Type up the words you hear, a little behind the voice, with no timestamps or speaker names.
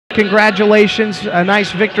Congratulations, a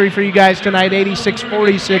nice victory for you guys tonight,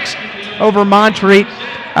 86-46 over Montreat.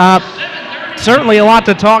 Certainly a lot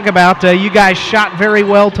to talk about. You guys shot very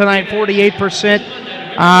well tonight,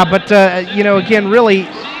 48%. You know, again, really,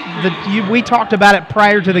 we talked about it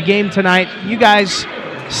prior to the game tonight. You guys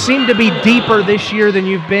seem to be deeper this year than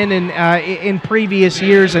you've been in previous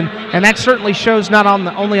years, and that certainly shows not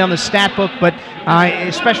only on the stat book, but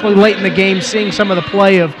especially late in the game, seeing some of the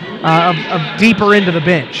play of deeper into the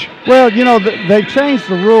bench. Well, you know, they changed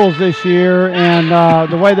the rules this year and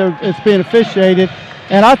the way it's being officiated.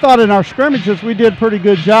 And I thought in our scrimmages we did a pretty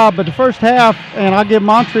good job, but the first half, and I give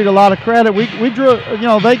Montreat a lot of credit, we drew, you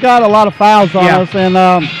know, they got a lot of fouls on us, and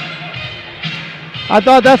I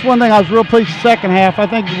thought that's one thing I was real pleased the second half. I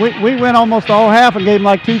think we went almost the whole half and gave them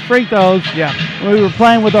like 2 free throws. Yeah. We were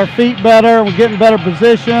playing with our feet better, we're getting better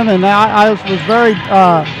position, and I was very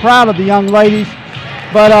proud of the young ladies.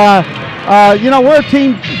 But you know, we're a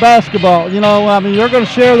team basketball. You know, I mean, you're going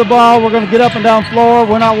to share the ball. We're going to get up and down the floor.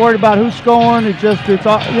 We're not worried about who's scoring. It's you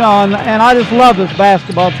know, and I just love this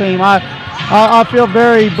basketball team. I feel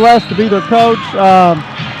very blessed to be their coach.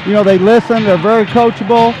 You know, they listen. They're very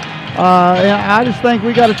coachable. And I just think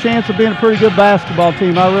we got a chance of being a pretty good basketball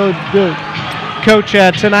team. I really do. Coach,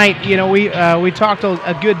 tonight, you know, we talked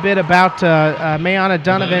a good bit about Mayana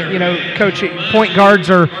Donovan. You know, Coach, point guards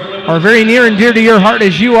are very near and dear to your heart,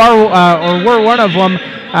 as you are or were one of them.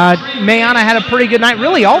 Mayana had a pretty good night.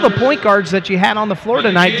 Really, all the point guards that you had on the floor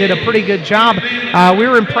tonight did a pretty good job. We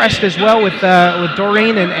were impressed as well with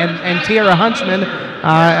Doreen and Tiara Huntsman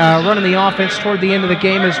running the offense toward the end of the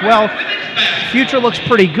game as well. Future looks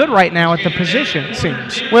pretty good right now at the position, it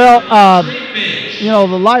seems. Well, you know,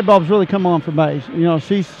 the light bulb's really come on for May. You know,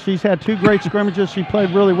 she's had 2 great scrimmages. She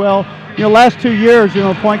played really well. You know, last 2 years, you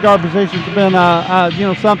know, point guard positions have been, you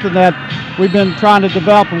know, something that we've been trying to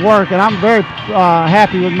develop and work. And I'm very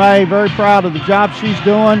happy with May, very proud of the job she's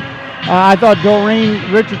doing. I thought Doreen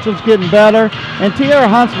Richardson's getting better. And Tiara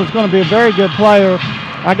Huntsman's going to be a very good player.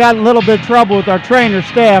 I got in a little bit of trouble with our trainer,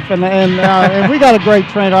 Steph, and we got a great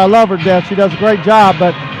trainer. I love her to death. She does a great job,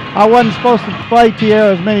 but I wasn't supposed to play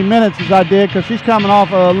Tiara as many minutes as I did because she's coming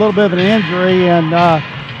off a little bit of an injury, and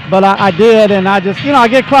but I did, and I just, you know, I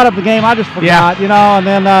get caught up in the game. I just forgot, you know, and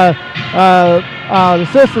then the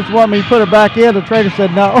assistants want me to put her back in. The trainer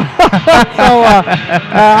said no. So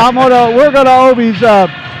we're gonna always,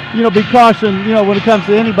 you know, be cautious, you know, when it comes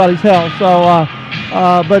to anybody's health. So,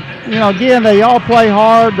 but you know, again, they all play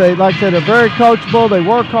hard. They, like I said, they're very coachable. They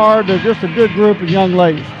work hard. They're just a good group of young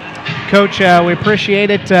ladies. Coach, we appreciate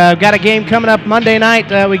it. Got a game coming up Monday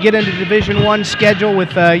night. We get into Division I schedule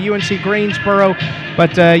with UNC Greensboro,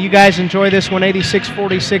 but you guys enjoy this one,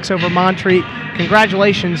 86-46 over Montreat.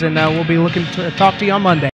 Congratulations, and we'll be looking to talk to you on Monday.